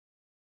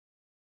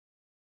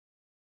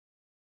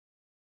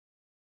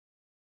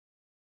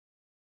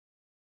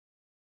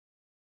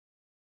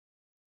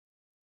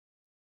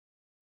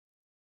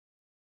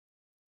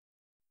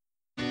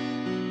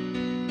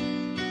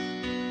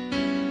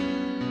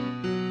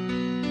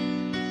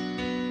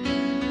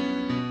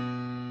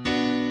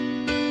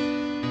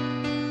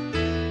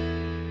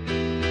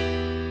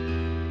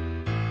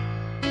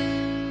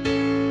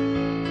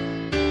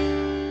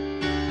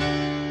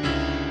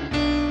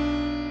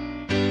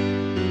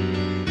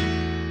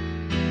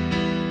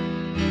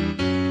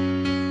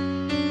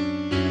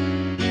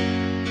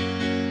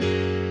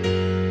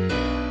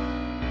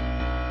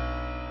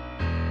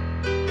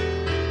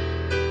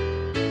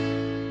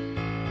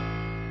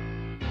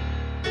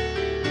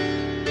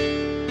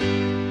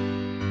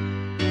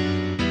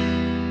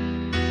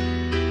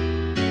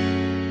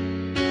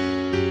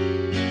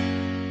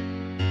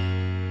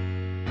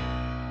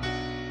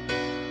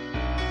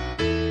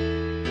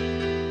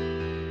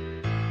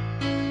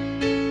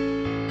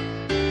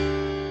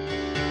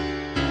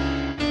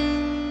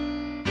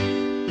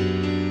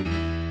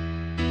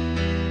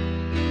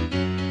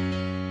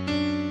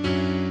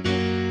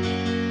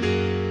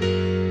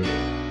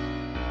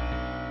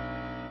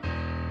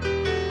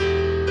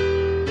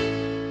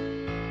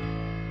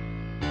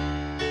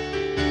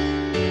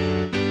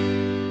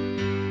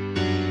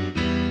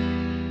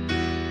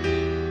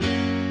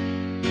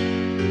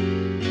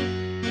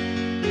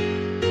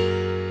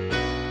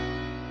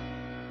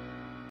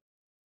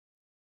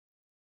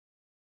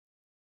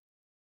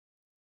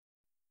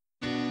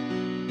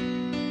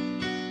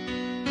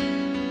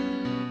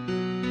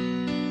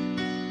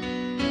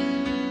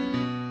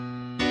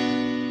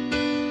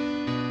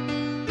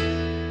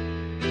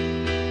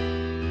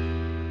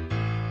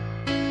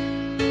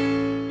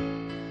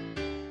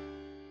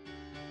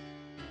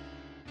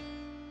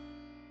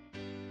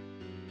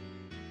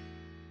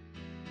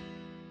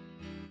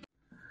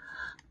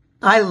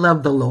I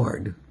love the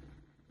Lord,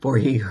 for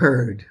he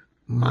heard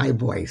my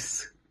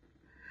voice.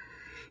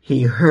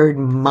 He heard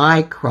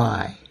my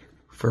cry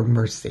for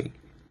mercy.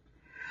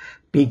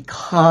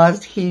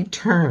 Because he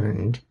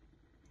turned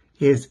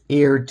his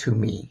ear to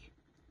me,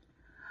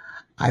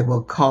 I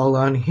will call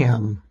on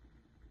him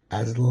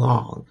as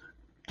long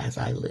as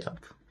I live.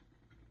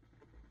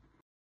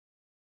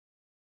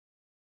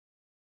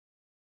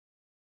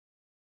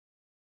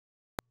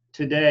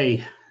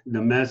 Today,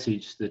 the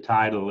message, the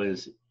title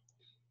is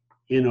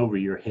In Over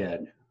Your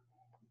Head.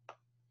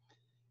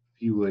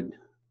 If you would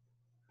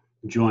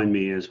join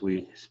me as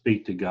we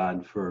speak to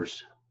God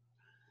first.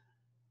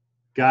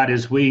 God,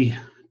 as we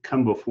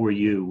come before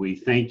you, we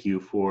thank you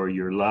for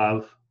your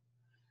love,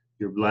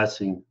 your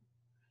blessing,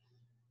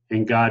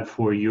 and God,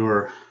 for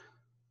your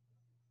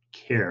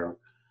care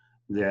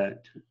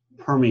that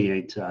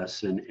permeates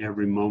us in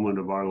every moment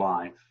of our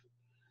life.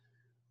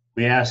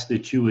 We ask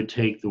that you would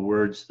take the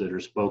words that are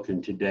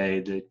spoken today,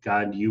 that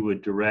God, you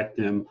would direct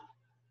them,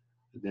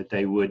 that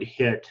they would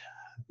hit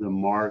the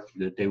mark,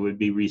 that they would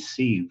be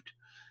received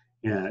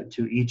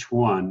to each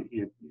one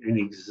in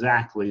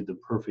exactly the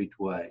perfect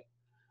way,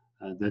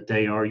 that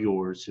they are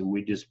yours. And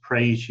we just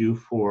praise you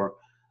for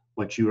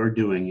what you are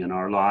doing in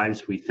our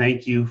lives. We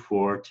thank you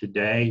for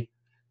today.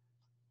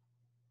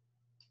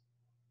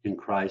 In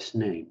Christ's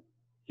name,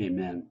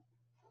 amen.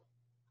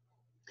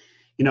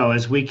 You know,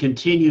 as we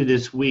continue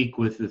this week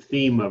with the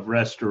theme of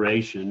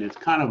restoration, it's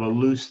kind of a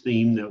loose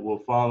theme that will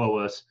follow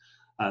us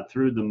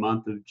through the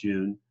month of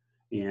June.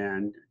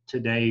 And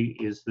today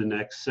is the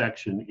next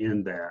section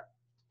in that.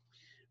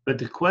 But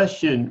the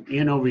question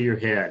in over your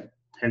head,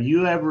 have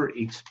you ever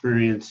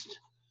experienced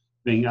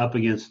being up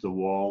against the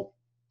wall?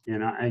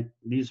 And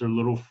these are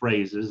little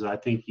phrases. I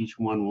think each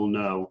one will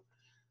know.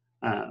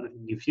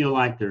 You feel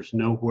like there's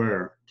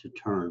nowhere to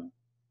turn.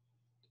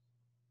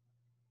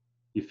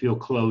 You feel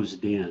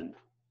closed in.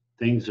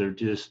 Things are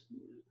just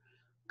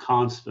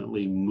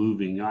constantly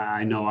moving.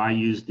 I know I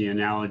use the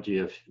analogy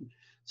of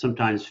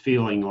sometimes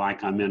feeling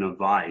like I'm in a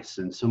vice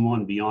and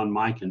someone beyond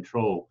my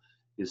control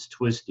is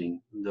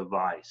twisting the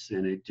vice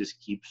and it just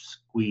keeps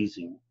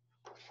squeezing.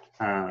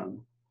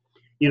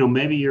 You know,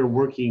 maybe you're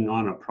working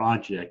on a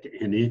project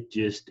and it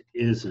just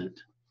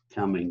isn't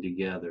coming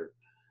together.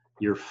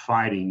 You're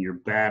fighting, you're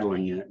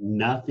battling it.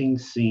 Nothing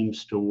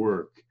seems to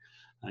work.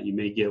 You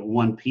may get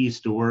one piece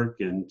to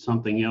work and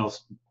something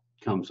else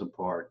comes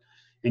apart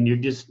and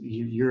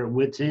you're at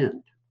wit's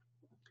end.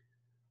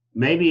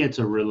 Maybe it's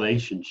a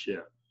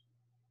relationship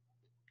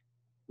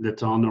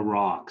that's on the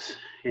rocks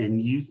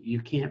and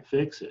you can't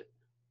fix it.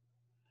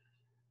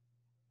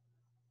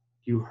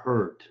 You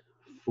hurt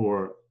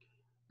for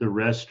the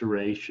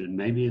restoration.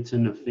 Maybe it's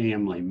in a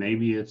family,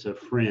 maybe it's a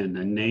friend,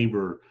 a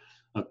neighbor,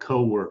 a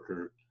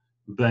coworker,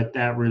 but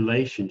that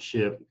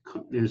relationship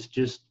is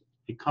just,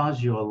 it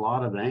causes you a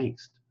lot of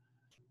angst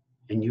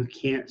and you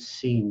can't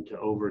seem to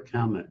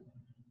overcome it.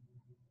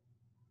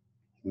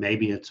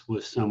 Maybe it's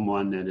with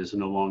someone that is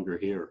no longer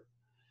here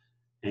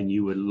and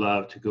you would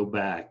love to go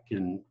back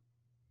and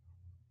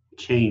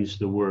change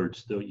the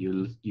words that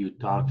you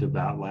talked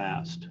about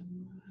last.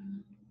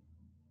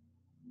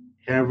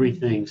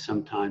 Everything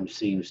sometimes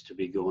seems to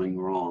be going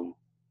wrong.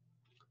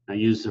 I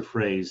use the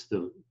phrase,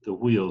 the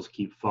wheels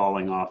keep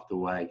falling off the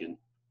wagon.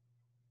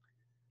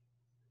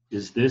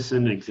 Is this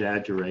an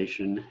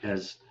exaggeration?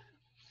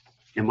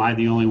 Am I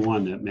the only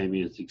one that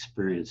maybe has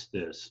experienced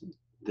this?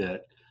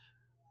 That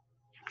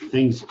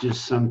things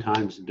just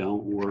sometimes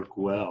don't work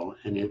well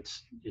and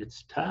it's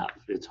tough,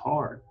 it's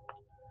hard.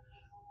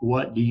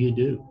 What do you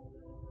do?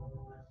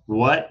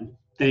 What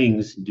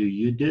things do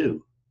you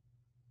do?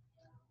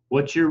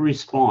 What's your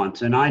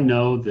response? And I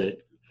know that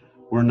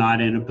we're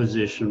not in a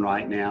position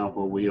right now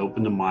where we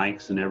open the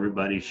mics and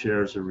everybody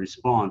shares a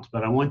response,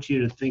 but I want you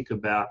to think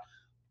about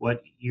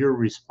what your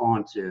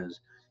response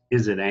is.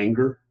 Is it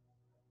anger,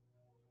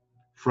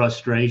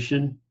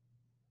 frustration,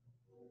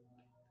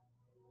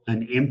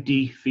 an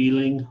empty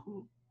feeling?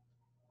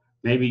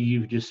 Maybe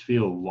you just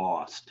feel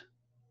lost.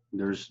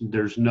 There's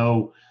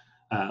no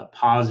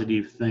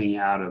positive thing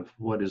out of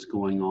what is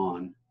going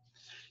on.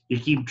 You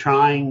keep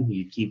trying, and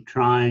you keep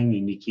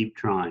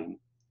trying.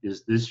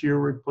 Is this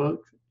your approach?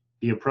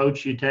 The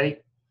approach you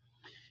take?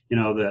 You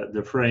know,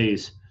 the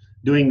phrase,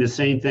 doing the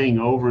same thing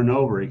over and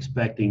over,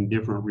 expecting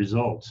different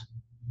results.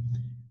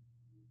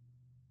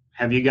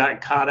 Have you got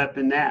caught up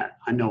in that?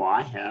 I know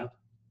I have.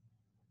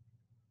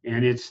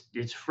 And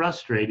it's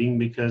frustrating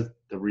because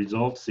the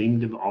results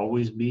seem to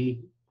always be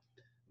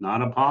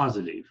not a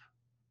positive.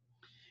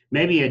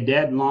 Maybe a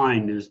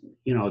deadline is,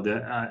 you know,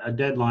 a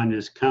deadline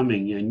is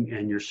coming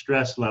and your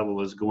stress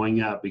level is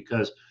going up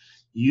because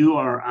you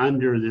are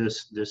under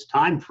this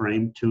time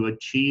frame to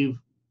achieve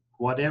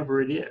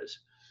whatever it is,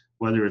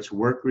 whether it's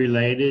work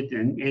related,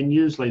 and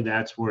usually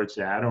that's where it's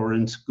at, or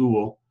in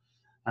school.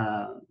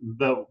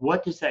 But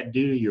what does that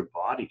do to your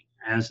body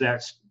as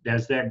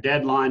that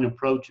deadline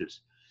approaches?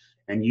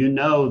 And you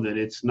know that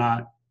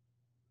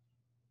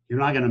you're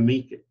not going to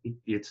meet it.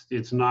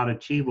 It's not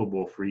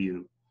achievable for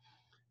you.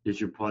 Does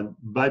your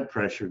blood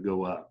pressure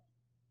go up?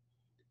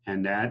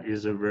 and that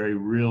is a very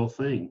real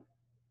thing.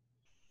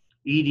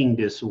 Eating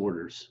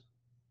disorders,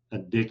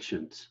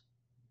 addictions.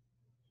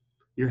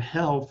 Your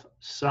health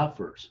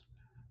suffers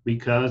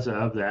because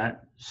of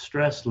that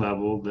stress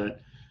level that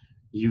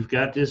you've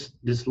got this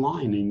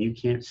line and you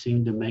can't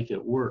seem to make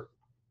it work.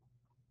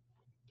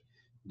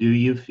 Do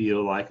you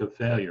feel like a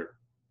failure?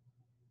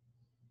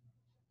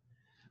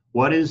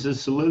 What is the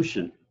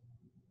solution?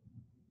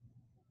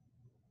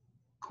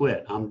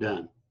 Quit. I'm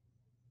done.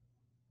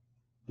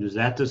 Is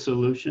that the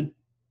solution?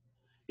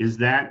 Is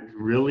that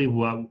really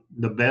what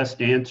the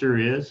best answer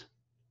is?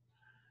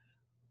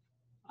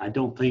 I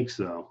don't think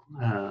so.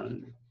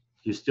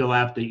 You still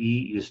have to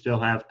eat, you still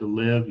have to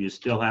live, you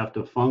still have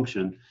to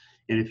function.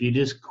 And if you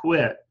just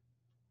quit,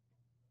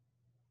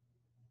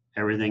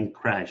 everything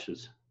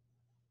crashes.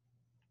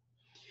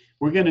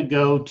 We're going to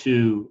go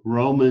to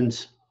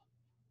Romans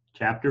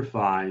chapter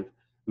 5,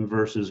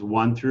 verses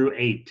 1 through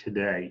 8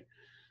 today.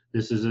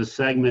 This is a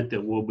segment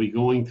that we'll be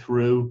going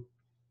through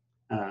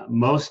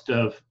most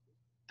of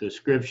the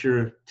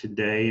scripture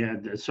today,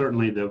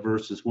 certainly the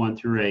verses 1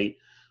 through 8.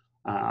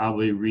 I'll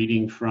be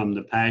reading from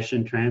the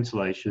Passion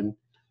Translation,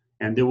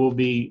 and there will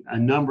be a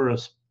number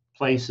of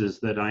places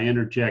that I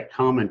interject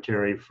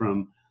commentary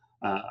from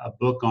a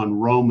book on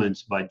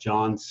Romans by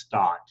John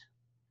Stott.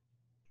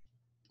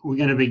 We're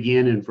going to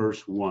begin in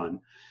verse 1,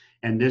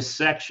 and this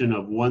section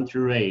of 1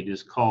 through 8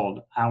 is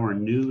called Our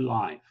New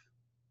Life.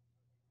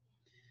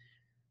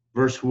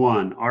 Verse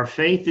 1, our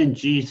faith in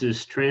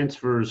Jesus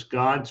transfers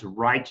God's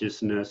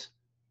righteousness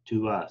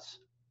to us,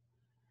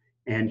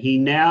 and he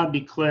now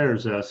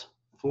declares us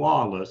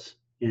flawless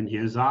in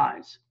his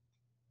eyes.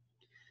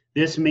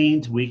 This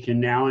means we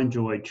can now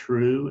enjoy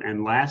true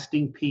and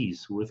lasting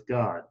peace with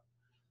God,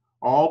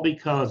 all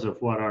because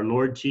of what our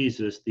Lord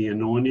Jesus, the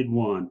Anointed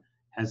One,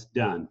 has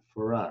done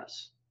for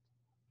us.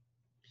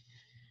 I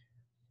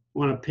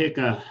want to pick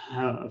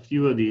a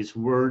few of these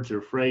words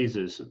or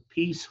phrases.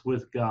 Peace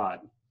with God.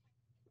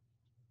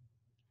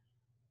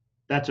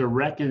 That's a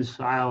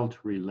reconciled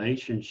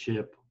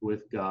relationship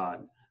with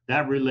God.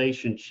 That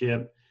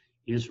relationship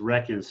is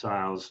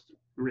reconciled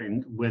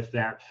with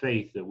that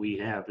faith that we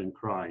have in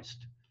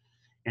Christ.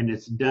 And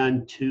it's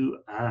done to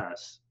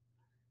us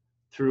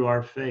through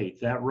our faith.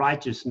 That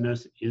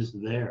righteousness is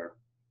there.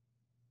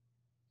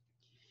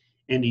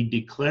 And he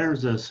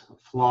declares us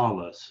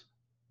flawless,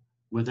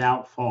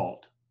 without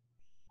fault,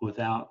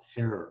 without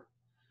error.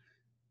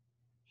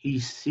 He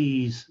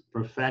sees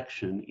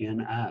perfection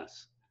in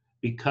us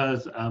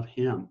because of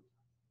him.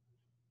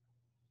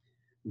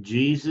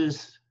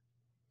 Jesus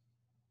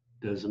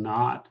does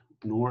not,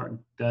 nor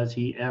does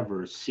he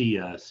ever see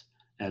us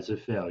as a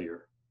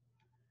failure.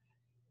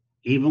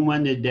 Even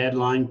when the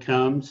deadline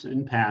comes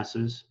and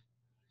passes,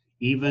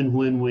 even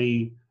when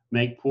we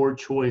make poor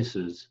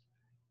choices,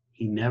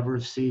 he never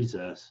sees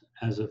us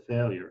as a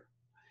failure.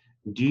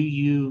 Do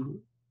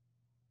you,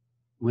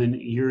 when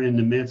you're in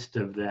the midst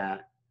of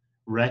that,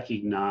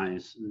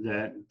 recognize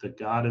that the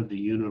God of the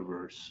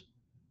universe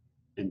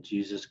and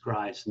Jesus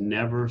Christ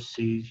never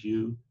sees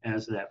you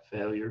as that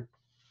failure?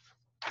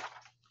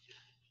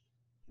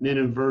 And then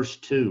in verse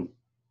 2,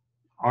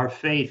 our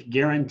faith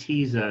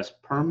guarantees us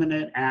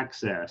permanent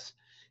access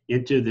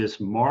into this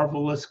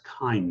marvelous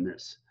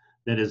kindness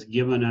that has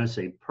given us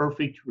a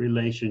perfect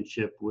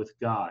relationship with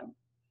God.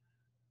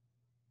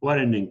 What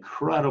an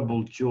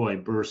incredible joy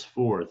bursts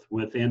forth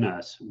within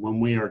us when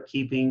we are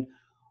keeping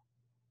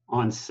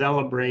on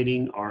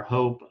celebrating our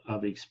hope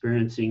of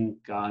experiencing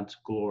God's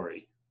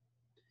glory.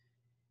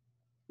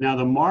 Now,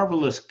 the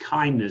marvelous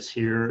kindness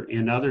here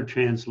in other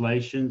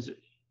translations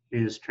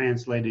is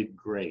translated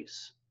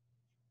grace.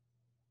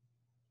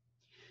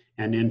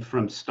 And then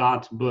from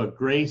Stott's book,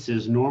 grace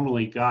is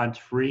normally God's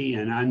free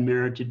and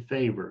unmerited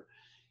favor,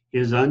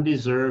 his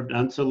undeserved,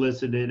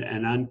 unsolicited,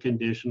 and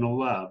unconditional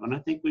love. And I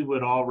think we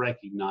would all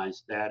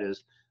recognize that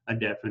as a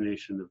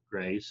definition of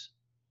grace.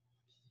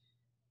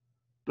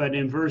 But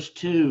in verse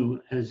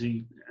 2, as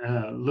he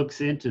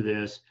looks into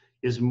this,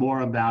 is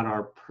more about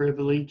our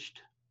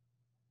privileged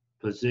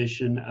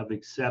position of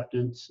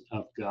acceptance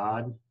of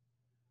God.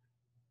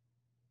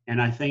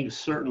 And I think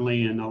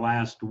certainly in the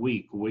last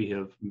week, we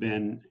have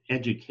been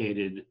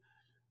educated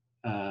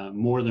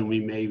more than we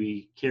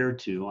maybe care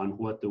to on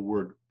what the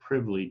word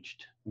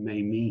privileged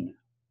may mean.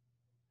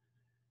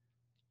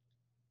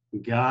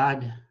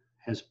 God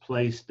has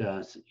placed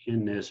us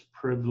in this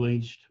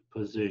privileged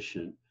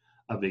position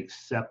of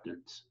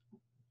acceptance.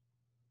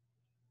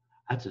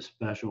 That's a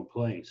special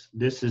place.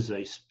 This is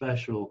a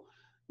special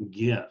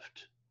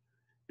gift.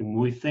 And when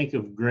we think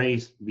of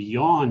grace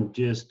beyond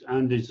just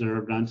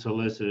undeserved,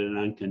 unsolicited, and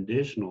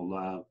unconditional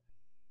love,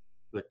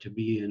 but to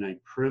be in a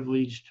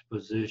privileged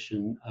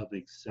position of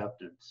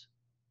acceptance.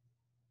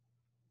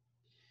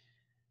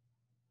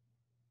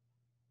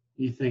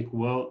 You think,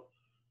 well,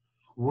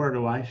 where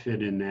do I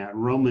fit in that?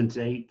 Romans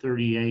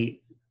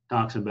 8:38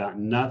 talks about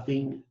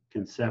nothing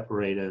can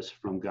separate us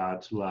from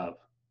God's love.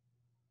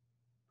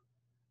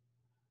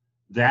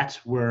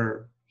 That's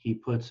where he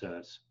puts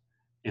us.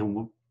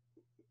 And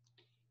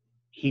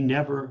he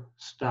never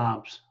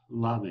stops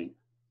loving.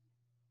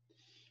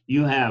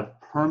 You have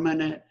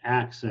permanent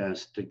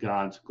access to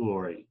God's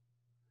glory.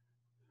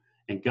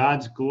 And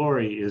God's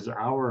glory is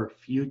our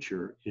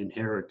future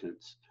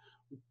inheritance.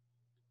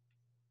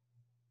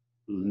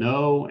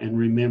 Know and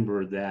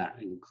remember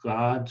that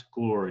God's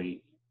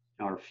glory,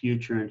 our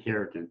future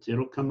inheritance.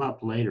 It'll come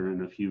up later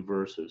in a few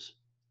verses.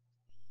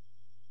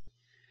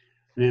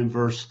 And in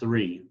verse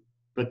 3,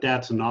 but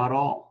that's not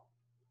all.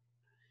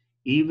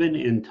 Even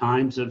in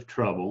times of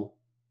trouble,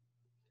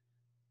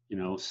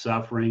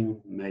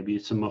 suffering, maybe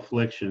some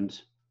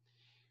afflictions,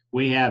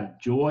 we have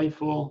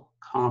joyful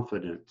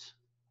confidence,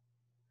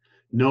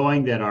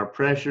 knowing that our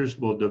pressures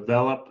will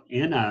develop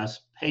in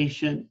us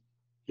patient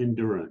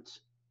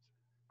endurance.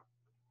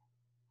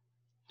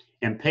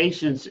 And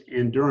patience,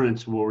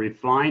 endurance will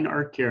refine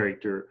our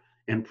character,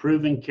 and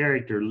proven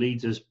character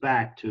leads us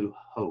back to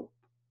hope.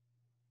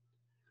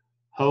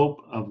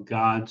 Hope of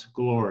God's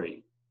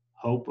glory,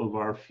 hope of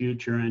our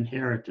future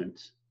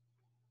inheritance.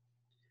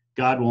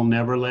 God will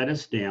never let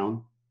us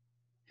down.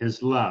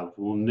 His love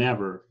will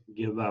never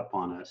give up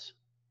on us.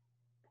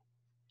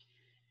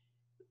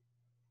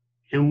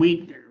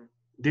 And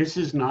this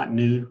is not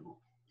new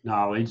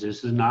knowledge.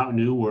 This is not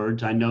new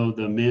words. I know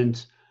the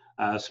men's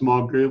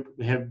small group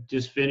have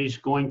just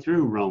finished going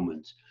through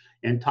Romans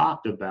and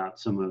talked about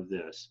some of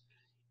this.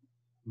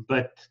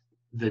 But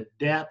the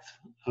depth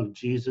of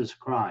Jesus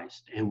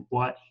Christ and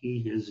what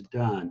he has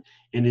done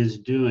and is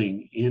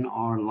doing in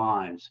our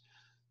lives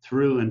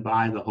through and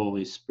by the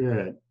Holy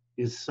Spirit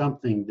is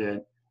something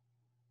that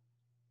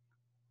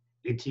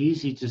it's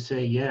easy to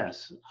say,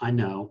 yes, I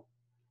know,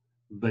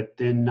 but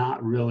then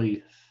not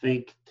really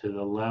think to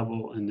the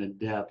level and the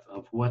depth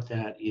of what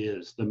that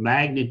is, the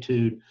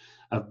magnitude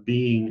of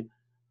being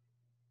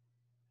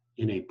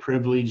in a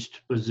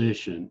privileged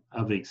position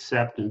of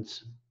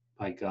acceptance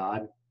by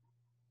God.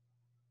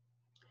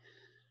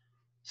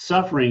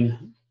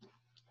 Suffering,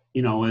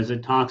 as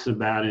it talks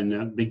about in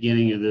the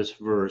beginning of this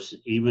verse,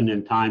 even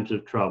in times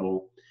of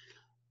trouble,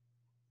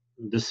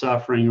 the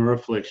suffering or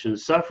affliction,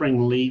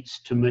 suffering leads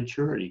to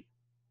maturity.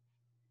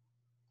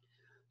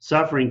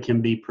 Suffering can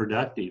be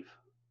productive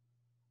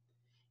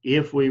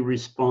if we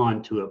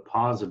respond to it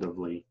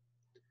positively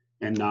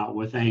and not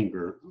with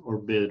anger or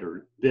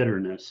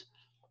bitterness.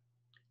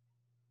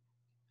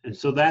 And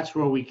so that's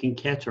where we can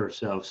catch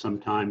ourselves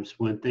sometimes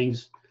when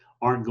things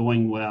aren't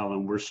going well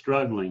and we're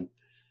struggling.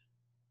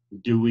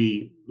 Do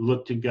we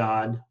look to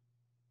God,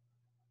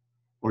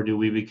 or do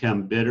we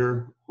become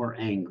bitter or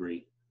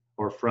angry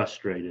or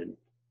frustrated?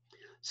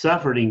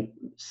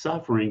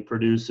 Suffering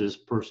produces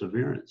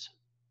perseverance.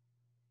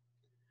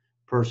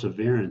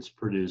 Perseverance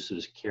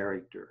produces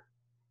character.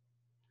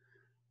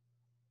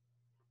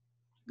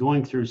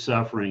 Going through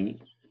suffering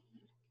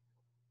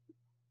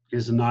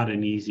is not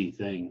an easy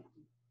thing.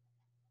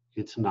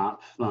 It's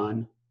not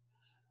fun.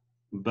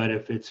 But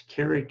if it's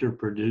character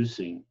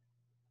producing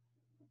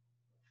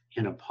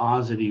in a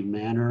positive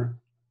manner,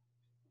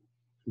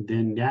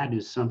 then that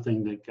is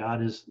something that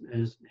God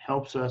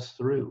helps us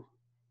through.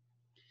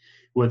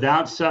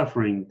 Without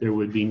suffering, there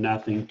would be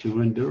nothing to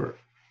endure.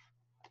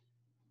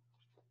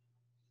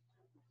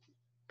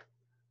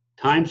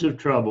 Times of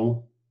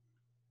trouble,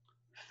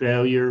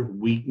 failure,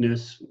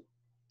 weakness,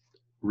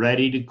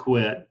 ready to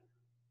quit,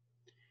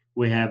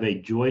 we have a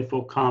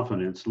joyful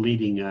confidence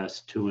leading us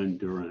to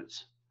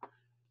endurance.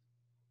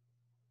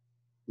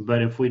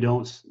 But if we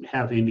don't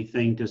have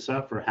anything to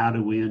suffer, how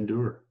do we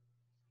endure?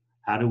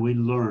 How do we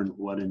learn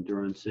what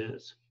endurance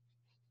is?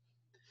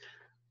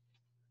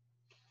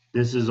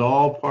 This is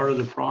all part of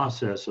the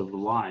process of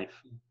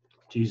life.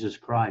 Jesus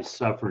Christ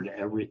suffered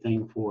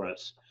everything for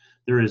us.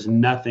 There is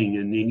nothing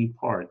in any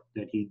part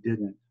that he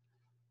didn't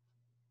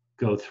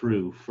go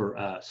through for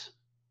us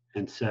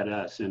and set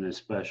us in a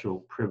special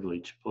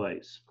privileged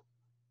place.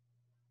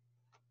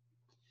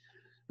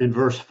 In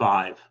verse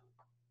 5,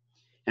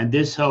 and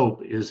this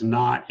hope is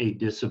not a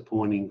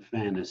disappointing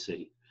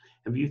fantasy.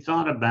 Have you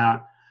thought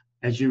about,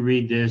 as you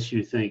read this,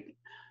 you think,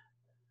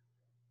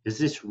 is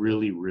this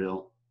really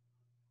real?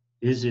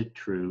 Is it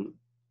true?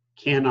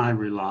 Can I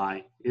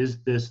rely?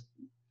 Is this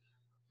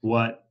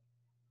what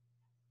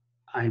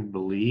I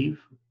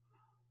believe?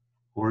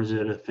 Or is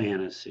it a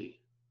fantasy?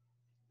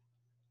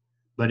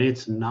 But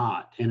it's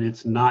not, and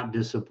it's not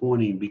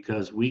disappointing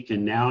because we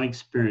can now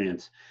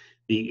experience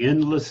the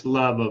endless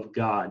love of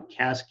God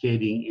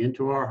cascading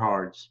into our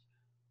hearts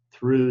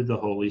through the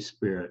Holy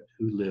Spirit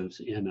who lives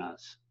in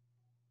us.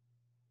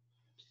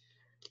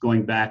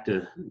 Going back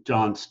to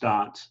John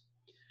Stott's,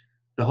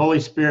 the Holy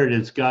Spirit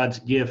is God's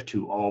gift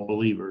to all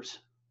believers.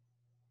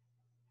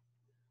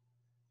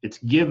 It's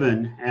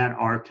given at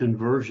our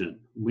conversion.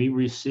 We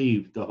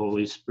receive the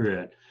Holy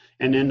Spirit.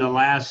 And in the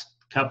last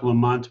couple of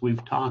months,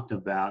 we've talked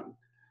about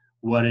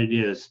what it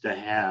is to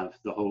have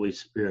the Holy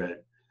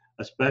Spirit.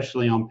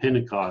 Especially on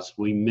Pentecost,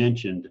 we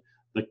mentioned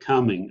the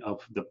coming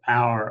of the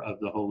power of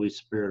the Holy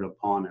Spirit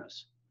upon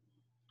us.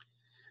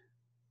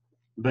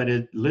 But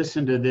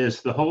listen to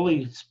this, the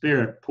Holy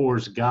Spirit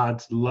pours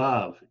God's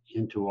love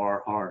into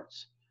our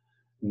hearts.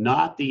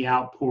 Not the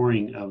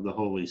outpouring of the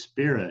Holy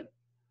Spirit,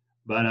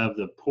 but of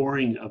the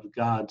pouring of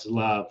God's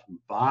love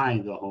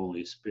by the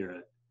Holy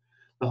Spirit.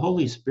 The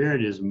Holy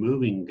Spirit is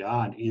moving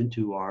God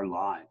into our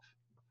life.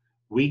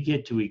 We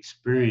get to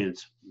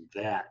experience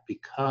that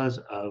because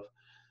of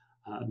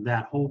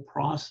that whole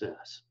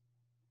process.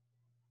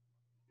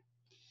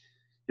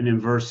 And in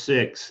verse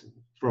 6,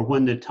 for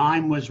when the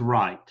time was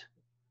right,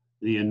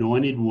 the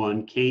Anointed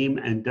One came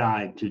and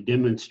died to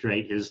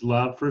demonstrate his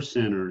love for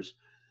sinners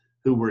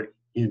who were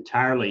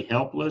entirely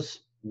helpless,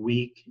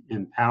 weak,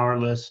 and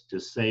powerless to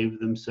save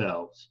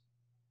themselves.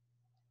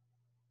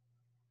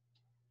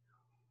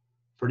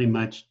 Pretty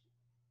much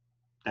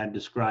that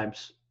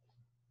describes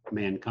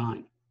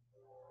mankind.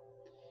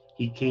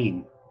 He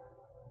came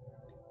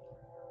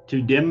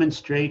to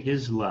demonstrate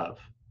his love.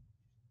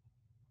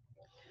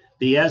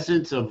 The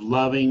essence of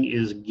loving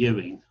is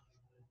giving.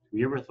 Have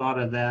you ever thought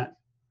of that?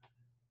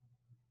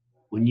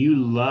 When you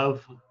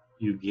love,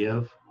 you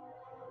give.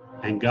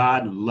 And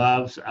God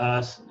loves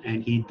us,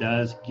 and he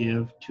does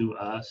give to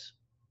us.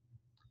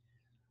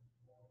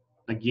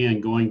 Again,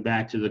 going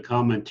back to the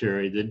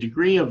commentary, the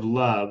degree of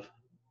love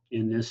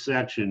in this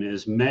section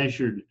is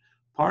measured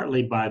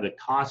partly by the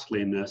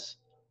costliness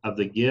of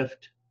the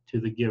gift to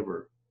the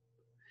giver,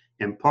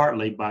 and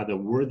partly by the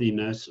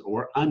worthiness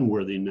or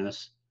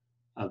unworthiness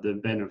of the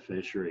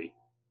beneficiary.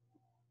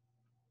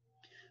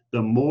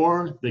 The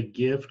more the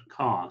gift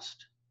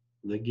cost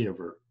the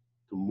giver,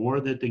 the more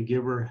that the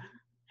giver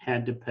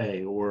had to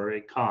pay or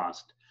it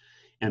cost,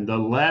 and the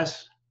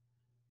less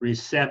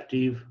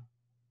receptive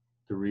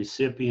the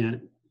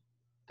recipient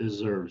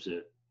deserves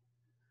it,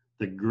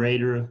 the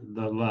greater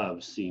the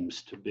love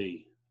seems to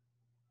be.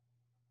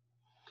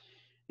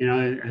 You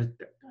know, I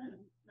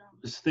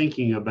was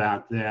thinking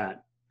about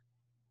that.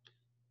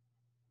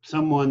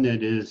 Someone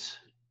that is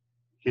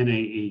in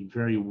a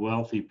very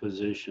wealthy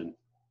position,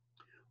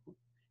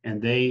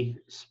 and they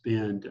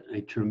spend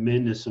a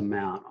tremendous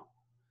amount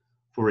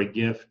for a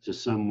gift to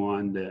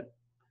someone that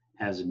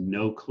has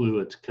no clue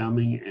it's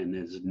coming and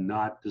is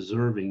not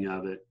deserving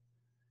of it,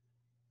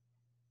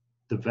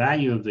 the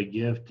value of the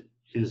gift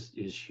is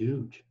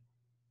huge.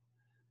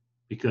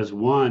 Because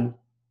one,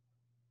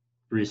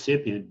 the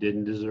recipient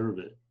didn't deserve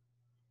it,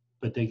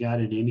 but they got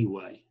it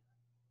anyway.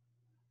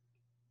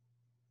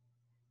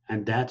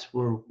 And that's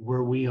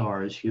where we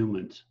are as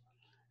humans,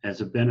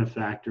 as a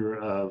benefactor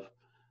of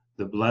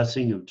the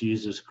blessing of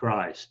Jesus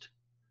Christ,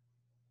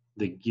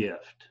 the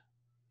gift.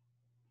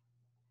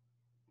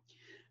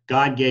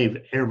 God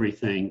gave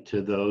everything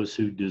to those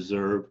who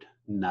deserved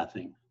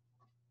nothing,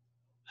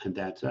 and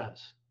that's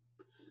us.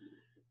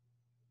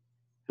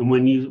 And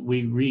when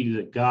we read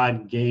that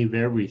God gave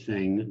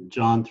everything,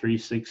 John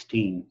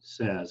 3:16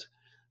 says,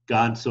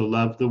 God so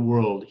loved the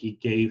world, he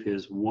gave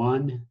his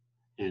one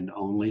and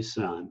only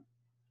Son.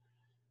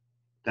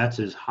 That's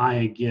as high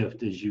a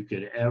gift as you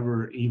could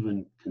ever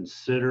even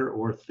consider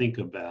or think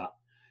about,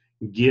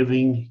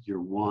 giving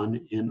your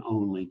one and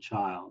only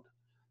child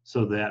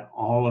so that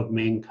all of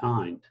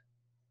mankind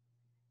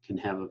can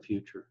have a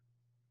future.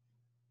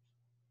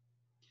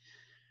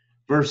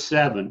 Verse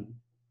 7,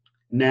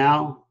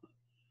 now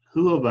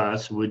who of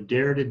us would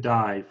dare to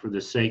die for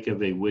the sake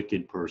of a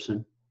wicked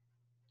person?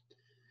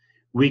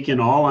 We can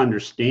all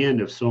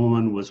understand if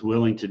someone was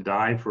willing to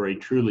die for a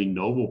truly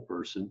noble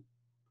person.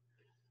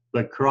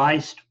 But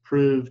Christ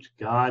proved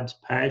God's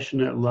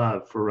passionate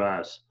love for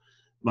us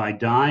by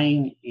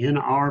dying in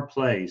our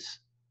place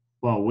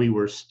while we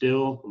were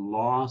still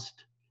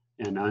lost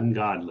and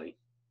ungodly.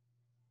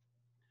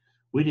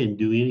 We didn't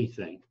do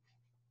anything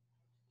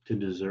to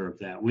deserve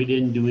that. We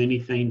didn't do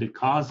anything to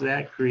cause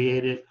that,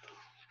 create it,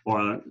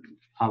 or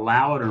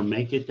allow it or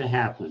make it to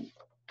happen.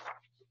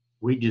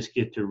 We just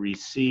get to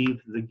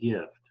receive the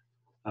gift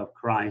of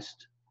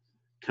Christ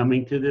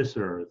coming to this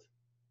earth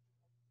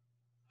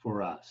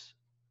for us.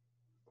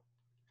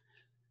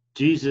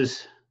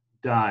 Jesus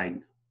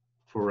died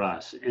for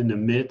us in the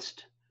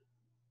midst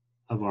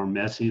of our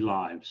messy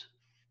lives.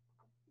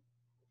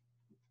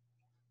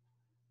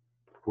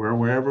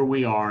 Wherever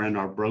we are in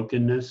our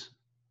brokenness,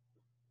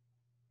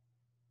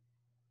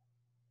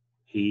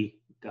 he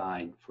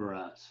died for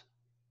us.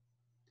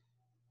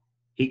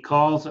 He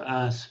calls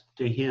us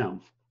to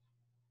him.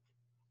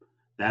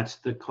 That's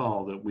the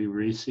call that we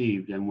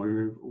received, and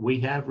we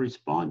have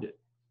responded.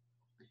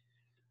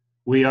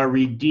 We are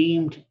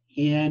redeemed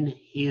in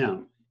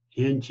him,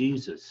 in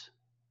Jesus.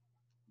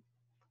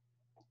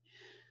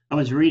 I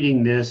was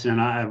reading this,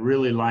 and I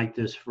really like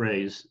this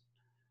phrase.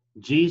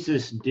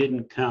 Jesus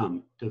didn't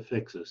come to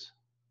fix us.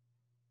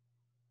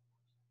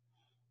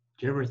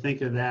 Did you ever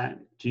think of that?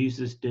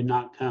 Jesus did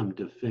not come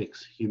to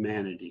fix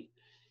humanity.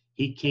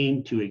 He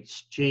came to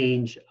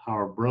exchange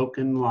our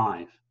broken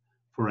life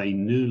for a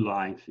new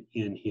life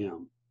in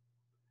him.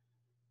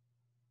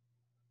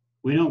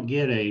 We don't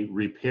get a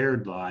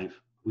repaired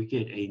life, we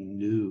get a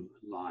new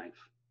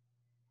life.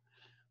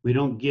 We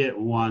don't get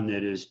one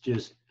that is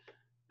just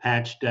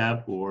patched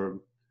up or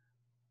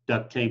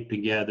duct taped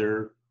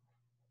together.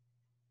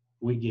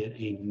 We get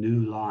a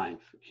new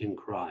life in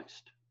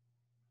Christ.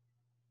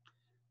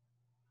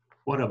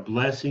 What a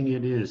blessing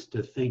it is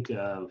to think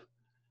of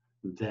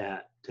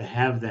that to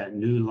have that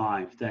new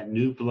life, that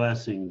new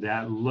blessing,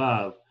 that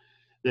love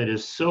that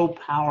is so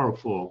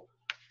powerful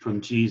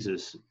from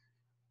Jesus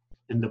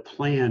and the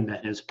plan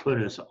that has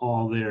put us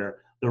all there.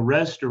 The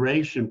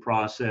restoration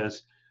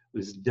process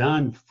was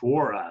done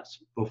for us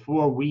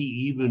before we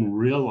even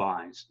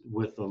realized,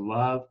 with the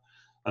love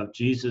of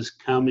Jesus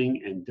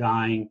coming and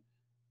dying,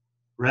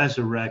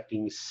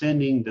 resurrecting,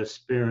 sending the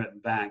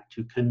Spirit back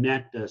to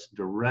connect us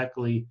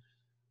directly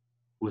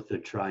with the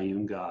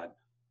triune God.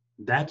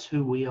 That's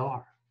who we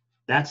are.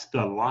 That's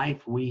the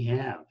life we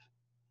have,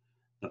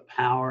 the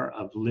power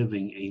of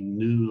living a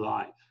new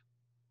life.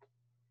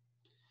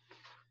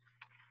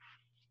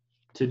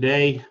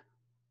 Today,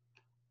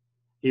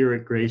 here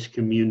at Grace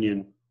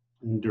Communion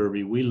in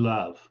Derby, we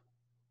love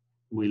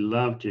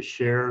to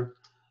share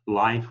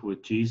life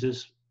with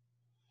Jesus.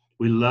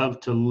 We love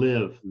to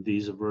live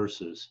these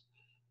verses,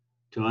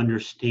 to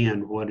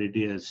understand what it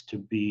is to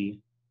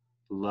be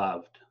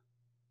loved.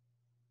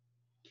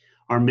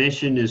 Our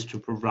mission is to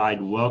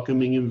provide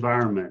welcoming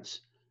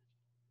environments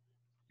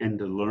and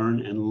to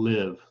learn and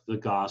live the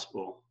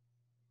gospel,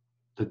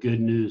 the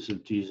good news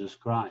of Jesus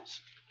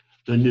Christ,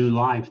 the new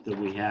life that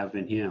we have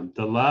in him,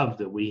 the love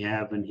that we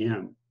have in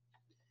him.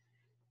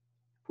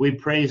 We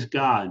praise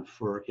God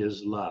for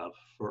his love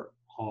for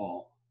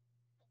all.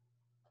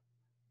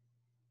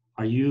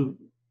 Are you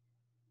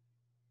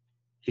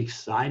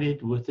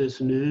excited with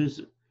this news?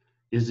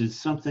 Is it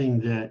something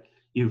that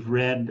you've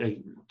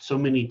read so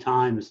many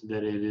times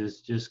that it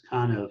is just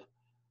kind of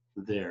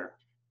there?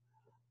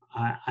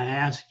 I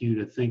ask you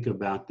to think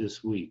about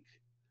this week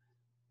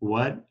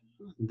what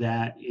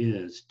that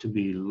is, to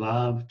be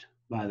loved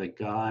by the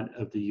God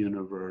of the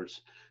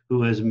universe,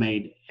 who has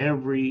made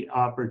every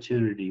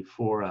opportunity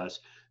for us,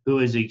 who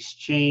has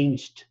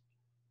exchanged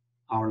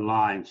our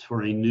lives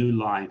for a new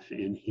life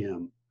in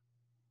him.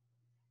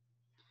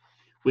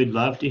 We'd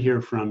love to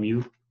hear from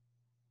you.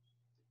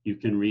 You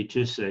can reach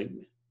us at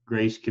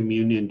Grace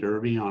Communion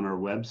Derby on our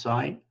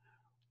website,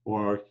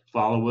 or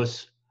follow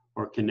us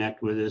or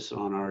connect with us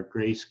on our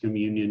Grace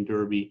Communion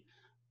Derby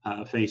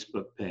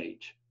Facebook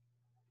page.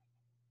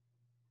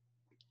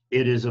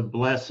 It is a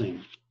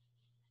blessing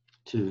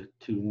to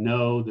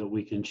know that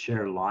we can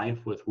share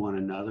life with one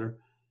another,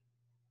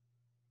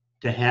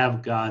 to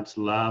have God's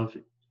love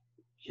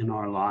in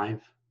our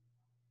life.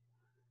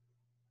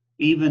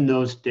 Even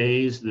those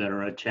days that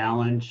are a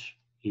challenge,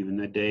 even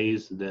the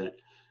days that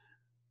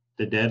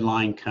the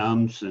deadline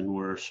comes and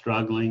we're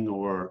struggling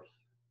or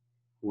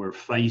we're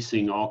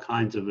facing all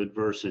kinds of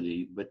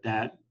adversity, but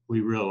that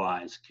we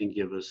realize can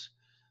give us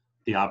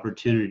the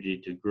opportunity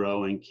to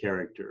grow in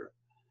character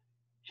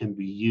and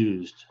be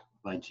used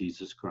by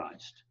Jesus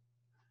Christ.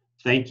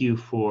 Thank you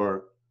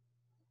for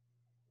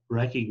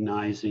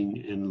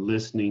recognizing and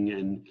listening.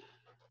 And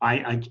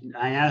I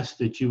ask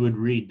that you would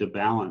read the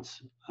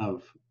balance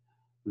of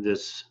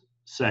this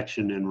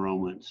section in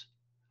Romans.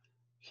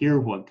 Hear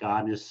what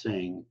God is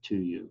saying to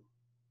you.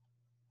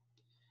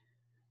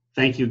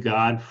 Thank you,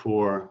 God,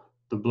 for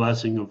the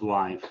blessing of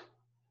life.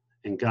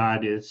 And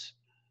God,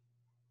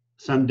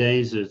 some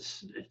days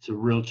it's a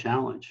real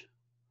challenge.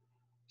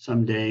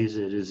 Some days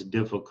it is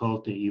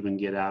difficult to even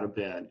get out of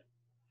bed.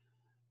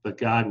 But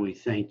God, we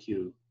thank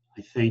you.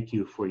 I thank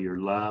you for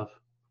your love,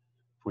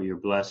 for your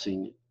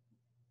blessing.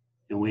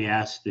 And we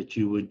ask that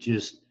you would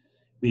just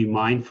be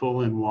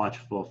mindful and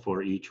watchful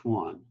for each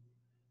one.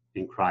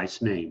 In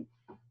Christ's name,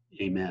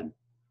 amen.